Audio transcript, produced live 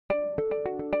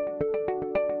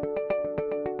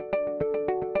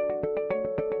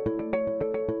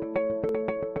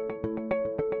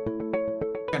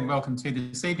and welcome to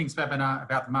this evening's webinar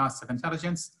about the Master of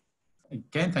Intelligence.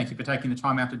 Again, thank you for taking the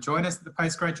time out to join us at the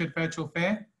Postgraduate Virtual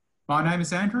Fair. My name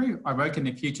is Andrew. I work in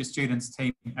the Future Students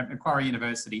team at Macquarie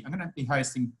University. I'm going to be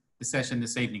hosting the session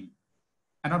this evening.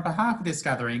 And on behalf of this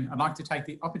gathering, I'd like to take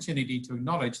the opportunity to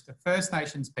acknowledge the First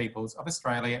Nations peoples of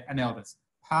Australia and elders,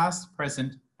 past,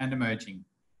 present, and emerging.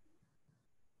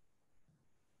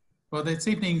 Well, this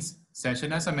evening's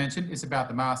session, as I mentioned, is about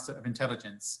the Master of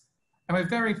Intelligence. And we're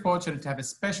very fortunate to have a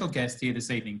special guest here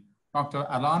this evening, Dr.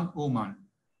 Allon Uhlmann.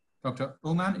 Dr.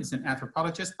 Uhlmann is an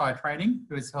anthropologist by training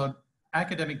who has held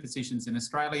academic positions in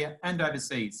Australia and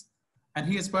overseas. And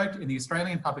he has worked in the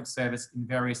Australian Public Service in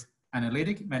various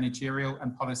analytic, managerial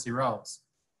and policy roles.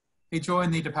 He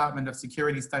joined the Department of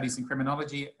Security Studies and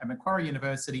Criminology at Macquarie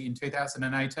University in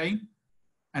 2018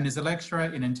 and is a lecturer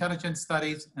in intelligence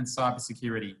studies and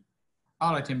cybersecurity.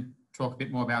 I'll let him talk a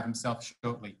bit more about himself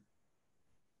shortly.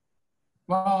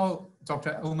 While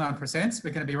Dr. Uhlmann presents, we're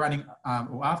going to be running,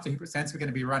 or after he presents, we're going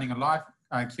to be running a live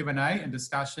Q&A and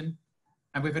discussion.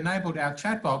 And we've enabled our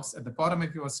chat box at the bottom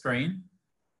of your screen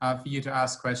for you to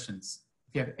ask questions.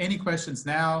 If you have any questions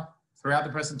now, throughout the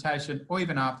presentation, or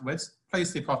even afterwards,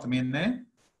 please do pop them in there.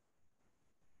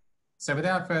 So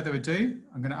without further ado,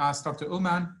 I'm going to ask Dr.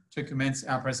 Uhlmann to commence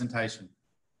our presentation.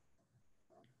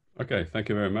 Okay, thank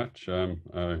you very much. I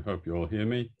hope you all hear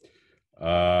me.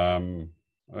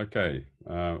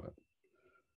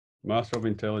 Master of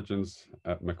Intelligence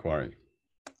at Macquarie.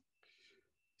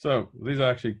 So these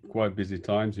are actually quite busy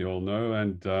times, you all know,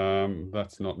 and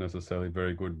that's not necessarily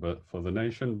very good for the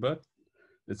nation, but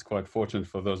it's quite fortunate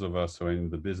for those of us who are in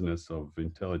the business of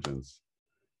intelligence.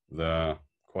 There are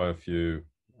quite a few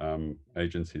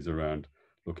agencies around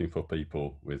looking for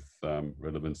people with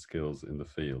relevant skills in the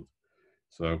field.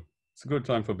 So it's a good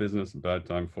time for business, a bad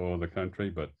time for the country,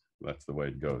 but that's the way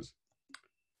it goes.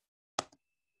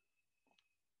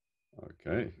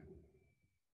 Okay.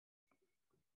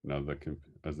 Now,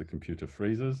 as the computer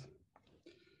freezes,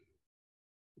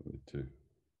 I need to,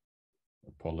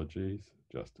 apologies,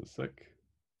 just a sec.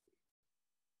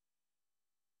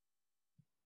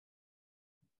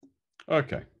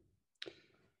 Okay.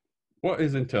 What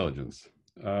is intelligence?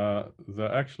 There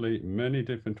are actually many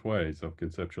different ways of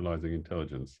conceptualizing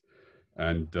intelligence.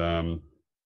 And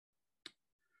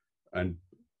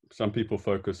some people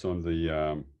focus on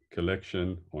the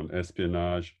collection, on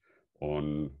espionage,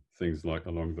 on things like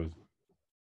along those.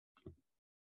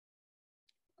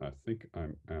 I think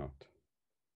I'm out.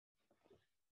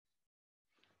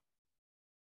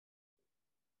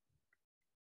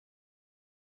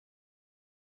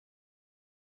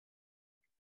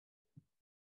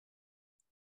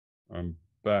 I'm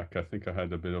back. I think I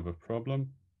had a bit of a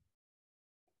problem.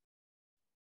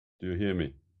 Do you hear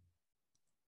me?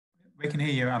 We can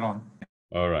hear you, Allon.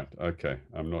 All right. Okay.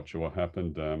 I'm not sure what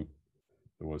happened. There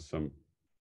was some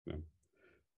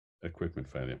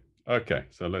equipment failure. Okay.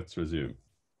 So let's resume.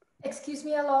 Excuse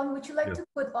me, Allon. Would you like to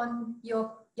put on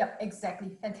your... Yep,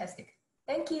 exactly. Fantastic.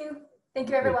 Thank you. Thank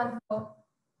you, everyone.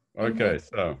 Okay.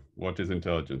 So what is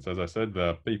intelligence? As I said, there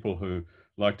are people who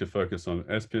like to focus on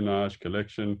espionage,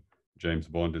 collection. James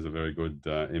Bond is a very good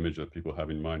image that people have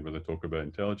in mind when they talk about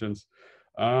intelligence.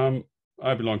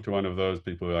 I belong to one of those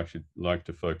people who actually like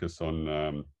to focus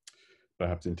on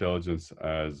perhaps intelligence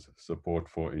as support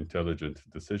for intelligent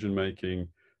decision-making,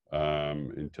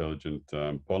 intelligent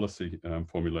policy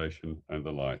formulation, and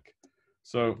the like.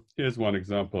 So here's one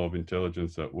example of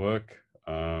intelligence at work.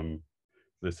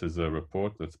 This is a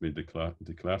report that's been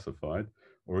declassified.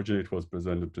 Originally, it was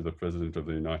presented to the President of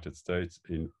the United States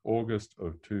in August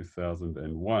of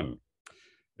 2001.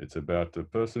 It's about a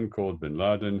person called Bin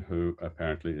Laden who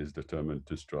apparently is determined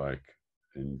to strike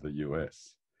in the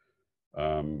US.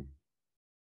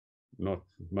 Not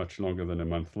much longer than a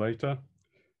month later,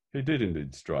 he did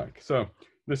indeed strike. So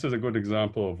this is a good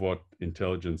example of what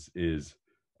intelligence is,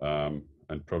 and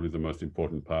probably the most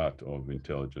important part of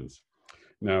intelligence.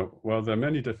 Now, while there are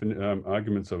many different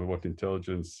arguments over what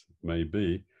intelligence may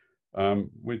be,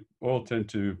 we all tend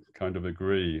to kind of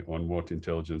agree on what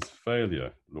intelligence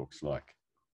failure looks like.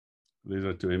 These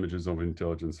are two images of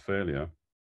intelligence failure.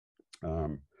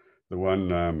 The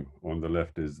one on the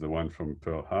left is the one from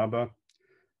Pearl Harbor,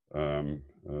 a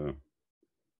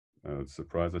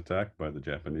surprise attack by the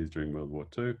Japanese during World War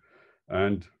II,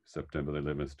 and September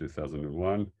 11th,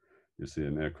 2001, you see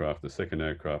an aircraft, the second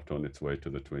aircraft on its way to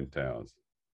the Twin Towers.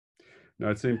 Now,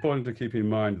 it's important to keep in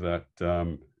mind that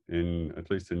at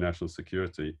least in national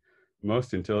security,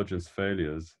 most intelligence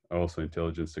failures are also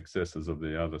intelligence successes of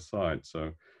the other side.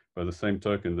 So by the same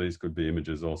token, these could be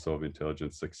images also of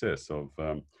intelligence success, of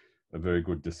a very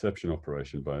good deception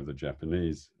operation by the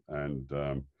Japanese and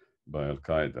by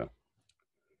Al-Qaeda.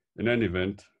 In any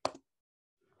event,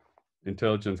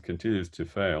 intelligence continues to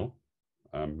fail,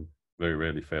 very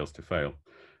rarely fails to fail.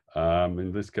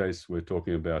 In this case, we're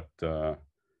talking about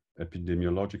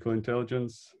epidemiological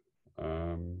intelligence,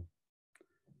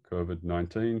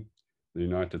 COVID-19, the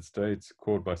United States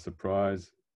caught by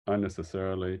surprise,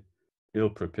 unnecessarily,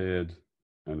 ill-prepared,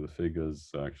 and the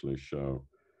figures actually show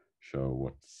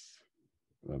what's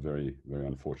a very, very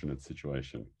unfortunate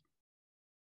situation.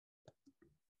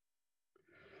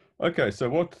 Okay, so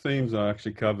what themes are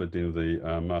actually covered in the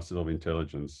Masters of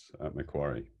Intelligence at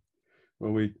Macquarie?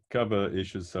 Well, we cover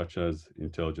issues such as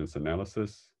intelligence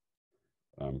analysis,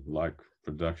 like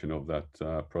production of that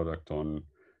product on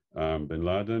bin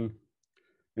Laden,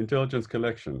 intelligence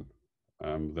collection.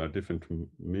 There are different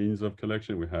means of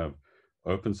collection. We have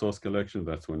open source collection.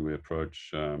 That's when we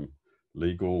approach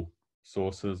legal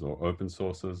sources or open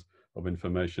sources of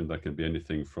information. That can be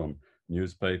anything from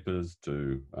newspapers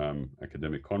to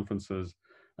academic conferences.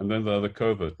 And then there are the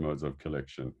covert modes of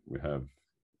collection. We have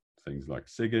things like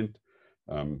SIGINT,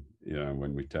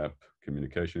 when we tap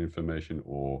communication information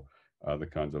or other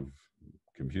kinds of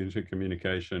computer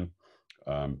communication,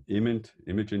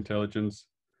 image intelligence,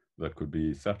 that could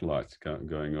be satellites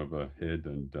going overhead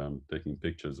and taking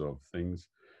pictures of things.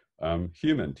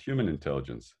 Human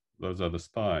intelligence, those are the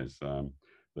spies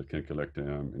that can collect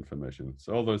information.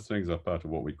 So all those things are part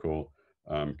of what we call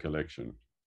collection.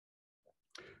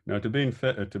 Now, to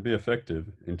be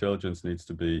effective, intelligence needs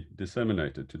to be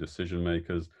disseminated to decision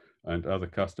makers and other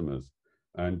customers.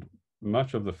 And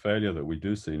much of the failure that we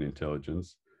do see in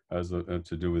intelligence has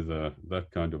to do with that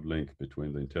kind of link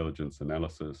between the intelligence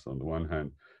analysis on the one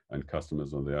hand and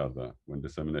customers on the other, when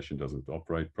dissemination doesn't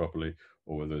operate properly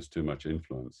or where there's too much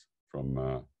influence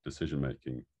from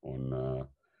decision-making on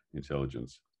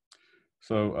intelligence.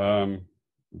 So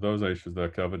those are issues that are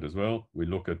covered as well. We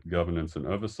look at governance and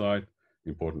oversight,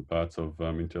 important parts of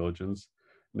intelligence.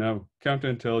 Now,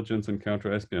 counterintelligence and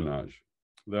counterespionage,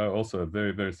 they're also a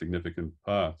very, very significant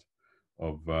part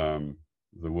of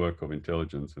the work of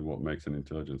intelligence and what makes an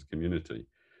intelligence community.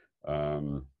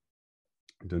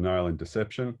 Denial and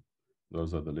deception,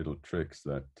 those are the little tricks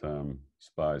that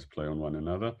spies play on one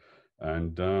another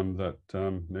and that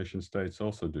nation states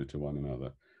also do to one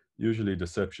another. Usually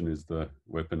deception is the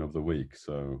weapon of the weak.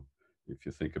 So if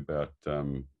you think about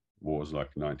wars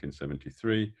like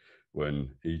 1973, when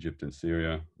Egypt and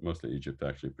Syria, mostly Egypt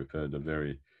actually prepared a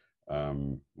very,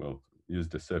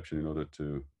 used deception in order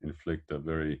to inflict a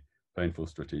very painful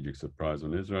strategic surprise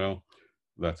on Israel.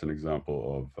 That's an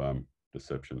example of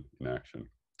deception in action.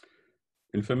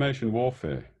 Information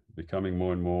warfare, becoming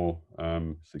more and more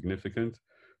significant.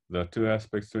 There are two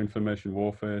aspects to information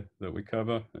warfare that we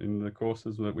cover in the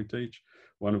courses that we teach.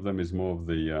 One of them is more of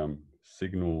the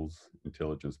signals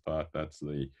intelligence part. That's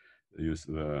the use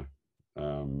of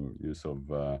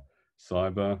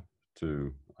cyber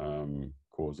to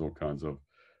cause all kinds of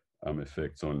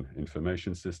effects on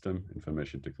information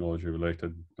technology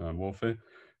related warfare.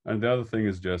 And the other thing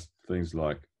is just things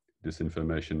like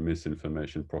disinformation,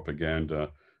 misinformation,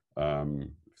 propaganda.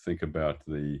 Think about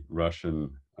the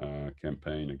Russian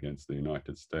campaign against the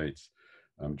United States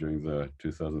during the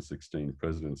 2016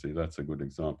 presidency. That's a good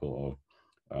example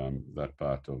of that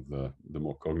part of the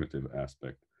more cognitive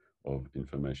aspect of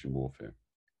information warfare.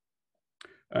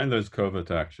 And there's covert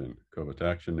action. Covert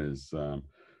action is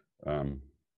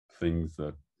things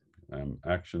that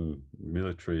action,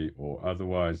 military or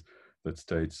otherwise, that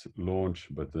states launch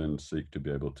but then seek to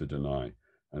be able to deny.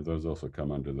 And those also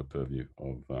come under the purview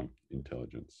of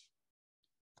intelligence.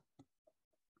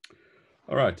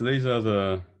 All right, these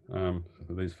are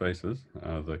these faces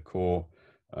are the core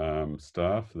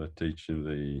staff that teach in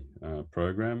the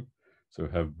program. So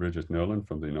we have Bridget Nolan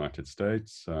from the United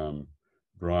States.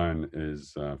 Brian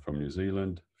is from New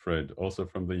Zealand. Fred also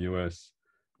from the US.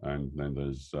 And then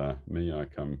there's me.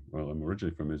 I'm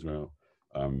originally from Israel,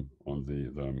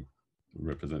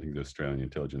 representing the Australian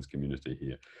intelligence community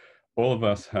here. All of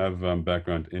us have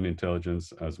background in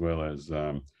intelligence as well as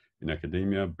in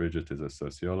academia. Bridget is a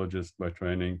sociologist by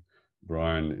training.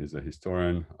 Brian is a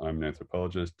historian. I'm an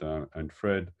anthropologist. And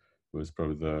Fred was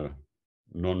probably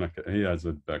he has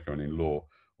a background in law,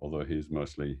 although he's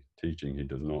mostly teaching. He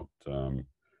does not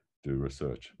do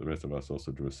research. The rest of us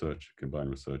also do research, combine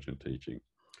research and teaching.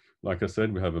 Like I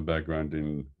said, we have a background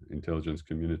in intelligence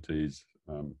communities.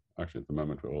 Actually, at the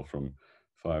moment, we're all from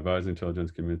Five Eyes intelligence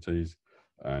communities.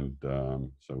 And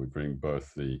so we bring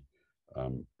both the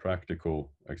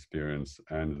practical experience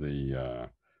and the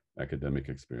academic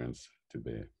experience to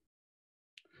bear.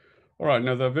 All right,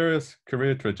 now there are various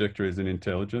career trajectories in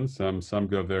intelligence. Some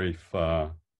go very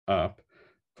far up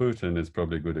Putin is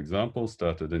probably a good example,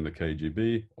 started in the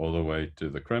KGB all the way to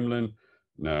the Kremlin.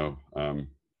 Now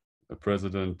a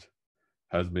president,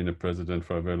 has been a president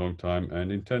for a very long time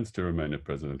and intends to remain a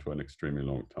president for an extremely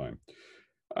long time.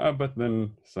 But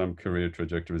then some career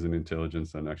trajectories in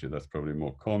intelligence, and actually that's probably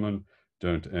more common,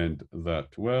 don't end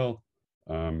that well.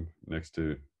 Next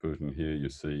to Putin here, you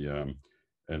see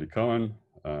Eli Cohen,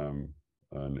 an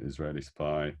Israeli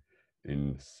spy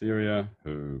in Syria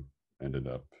who ended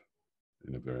up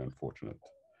in a very unfortunate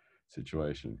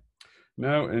situation.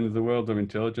 Now, in the world of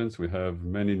intelligence, we have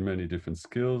many, many different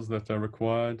skills that are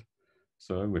required.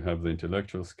 So we have the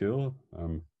intellectual skill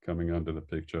coming under the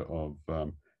picture of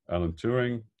Alan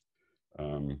Turing,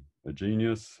 a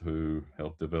genius who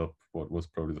helped develop what was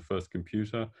probably the first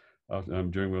computer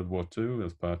during World War II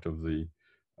as part of the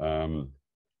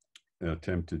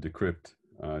attempt to decrypt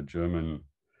German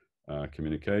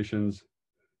communications.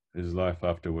 His life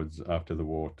afterwards, after the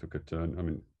war, took a turn. I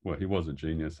mean, well, he was a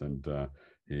genius and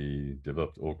he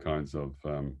developed all kinds of,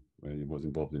 he was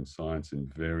involved in science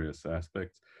in various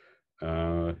aspects.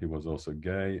 He was also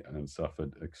gay and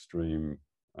suffered extreme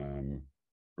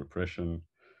repression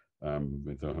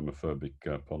with the homophobic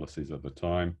policies at the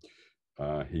time.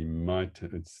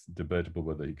 It's debatable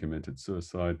whether he committed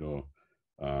suicide or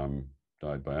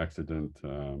died by accident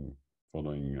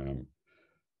following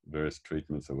various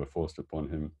treatments that were forced upon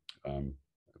him. A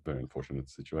very unfortunate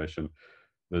situation.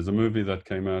 There's a movie that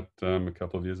came out a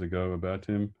couple of years ago about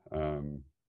him.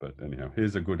 But anyhow,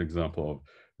 here's a good example of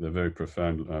the very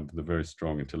profound, the very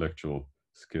strong intellectual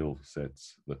skill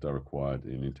sets that are required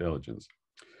in intelligence.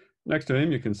 Next to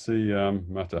him, you can see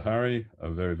Mata Hari,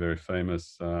 a very, very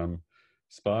famous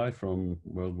spy from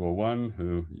World War I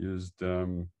who used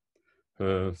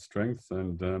her strengths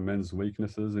and men's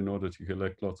weaknesses in order to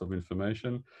collect lots of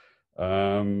information.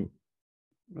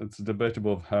 It's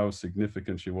debatable of how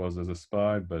significant she was as a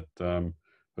spy, but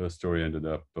her story ended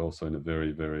up also in a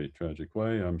very, very tragic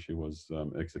way. She was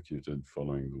executed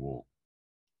following the war.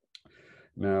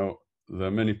 Now, there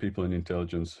are many people in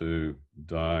intelligence who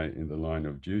die in the line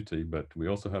of duty, but we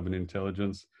also have in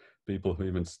intelligence people who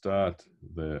even start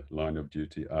their line of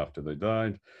duty after they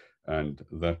died, and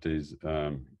that is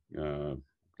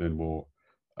Glenmore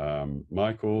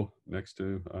Michael next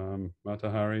to Mata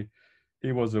Hari.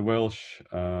 He was a Welsh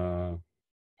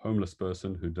homeless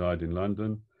person who died in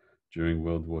London during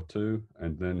World War II,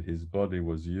 and then his body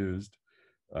was used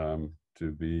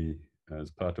to be as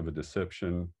part of a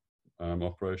deception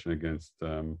operation against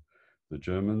the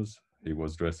Germans. He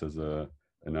was dressed as an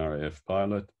RAF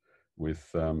pilot with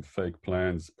fake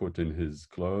plans put in his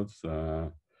clothes,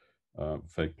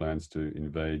 fake plans to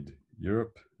invade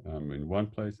Europe in one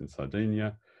place, in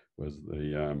Sardinia, was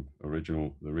the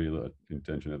real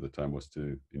intention at the time was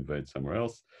to invade somewhere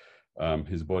else.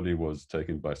 His body was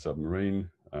taken by submarine,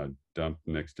 dumped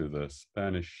next to the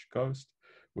Spanish coast,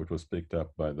 which was picked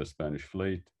up by the Spanish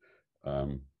fleet.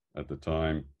 At the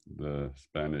time, the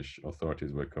Spanish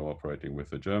authorities were cooperating with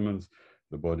the Germans.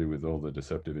 The body with all the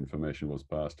deceptive information was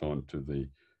passed on to the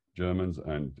Germans,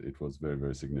 and it was very,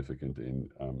 very significant in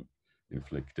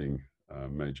inflicting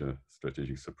major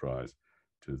strategic surprise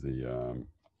to the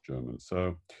Germans.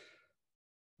 So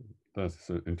that's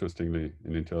interestingly,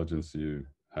 in intelligence, you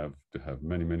have to have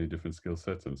many, many different skill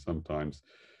sets, and sometimes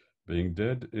being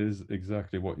dead is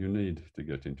exactly what you need to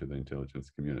get into the intelligence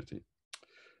community.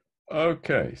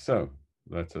 Okay, so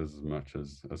that's as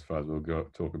far as we'll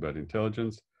talk about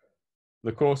intelligence.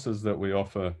 The courses that we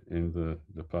offer in the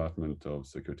Department of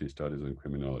Security Studies and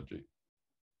Criminology.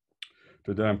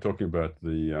 Today I'm talking about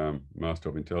the Master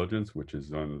of Intelligence, which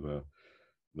is on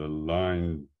the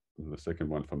line, the second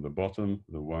one from the bottom,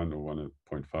 the 1 or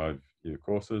 1.5 year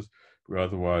courses. We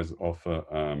otherwise offer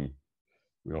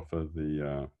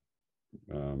the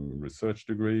research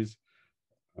degrees,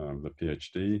 the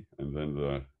PhD, and then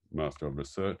the Master of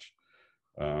Research.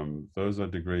 Those are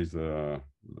degrees that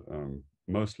are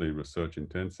mostly research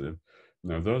intensive.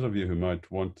 Now, those of you who might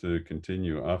want to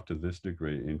continue after this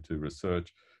degree into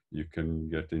research, you can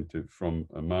get into, from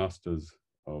a Master's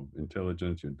of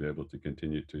Intelligence, you'd be able to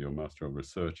continue to your Master of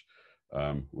Research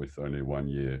with only 1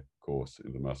 year course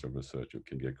in the Master of Research. You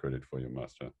can get credit for your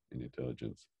Master in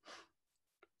Intelligence.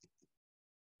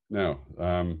 Now,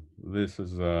 this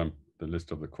is the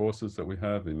list of the courses that we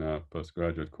have in our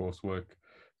postgraduate coursework.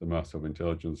 The Master of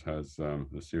Intelligence has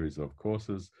the series of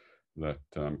courses that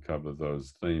cover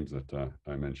those themes that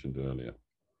I mentioned earlier.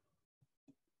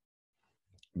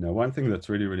 Now, one thing that's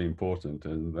really, really important,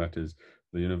 and that is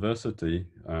the university,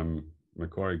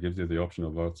 Macquarie gives you the option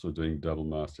of also doing double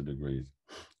master degrees.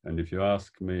 And if you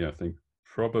ask me, I think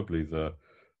probably the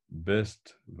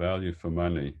best value for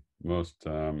money, most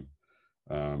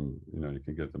you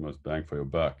can get the most bang for your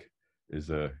buck is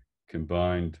a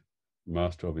combined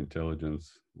Master of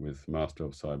Intelligence with Master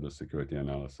of Cybersecurity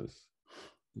Analysis.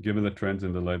 Given the trends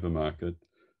in the labor market,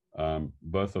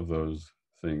 both of those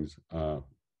things are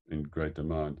in great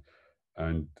demand,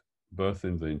 and both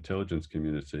in the intelligence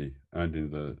community and in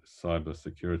the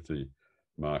cybersecurity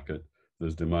market,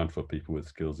 there's demand for people with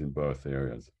skills in both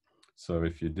areas. So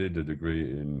if you did a degree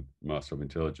in Master of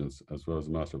Intelligence as well as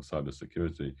Master of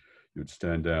Cybersecurity, you'd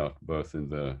stand out both in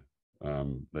the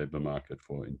labor market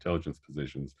for intelligence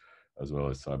positions as well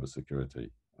as cybersecurity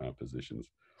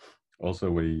positions. Also,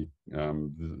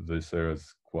 this area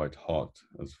is quite hot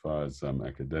as far as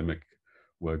academic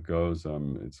work goes.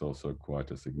 It's also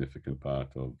quite a significant part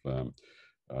of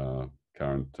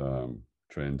current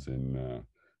trends in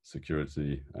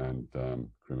security and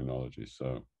criminology.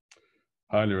 So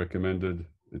highly recommended.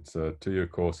 It's a 2-year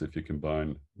course if you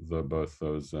combine both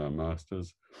those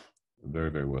masters.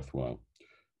 Very, very worthwhile.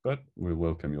 But we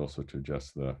welcome you also to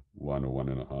just the 1 or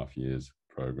 1.5 years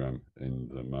program in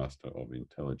the Master of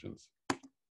Intelligence.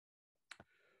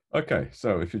 Okay,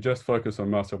 so if you just focus on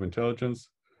Master of Intelligence,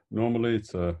 normally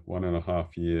it's a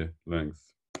 1.5 year length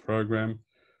program.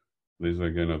 These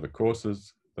again are the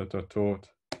courses that are taught,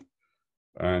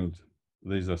 and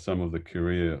these are some of the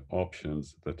career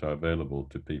options that are available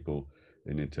to people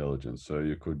in intelligence. So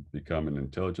you could become an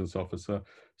intelligence officer.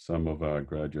 Some of our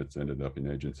graduates ended up in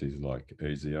agencies like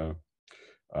ASIO.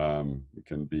 You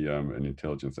can be an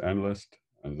intelligence analyst,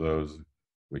 and those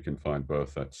we can find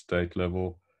both at state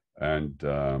level and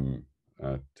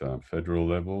at federal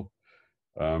level.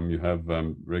 You have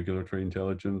regulatory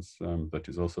intelligence, that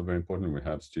is also very important. We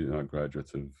have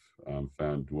graduates who've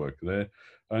found work there,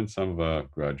 and some of our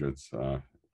graduates are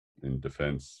in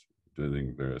defense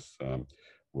doing various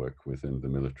work within the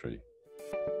military.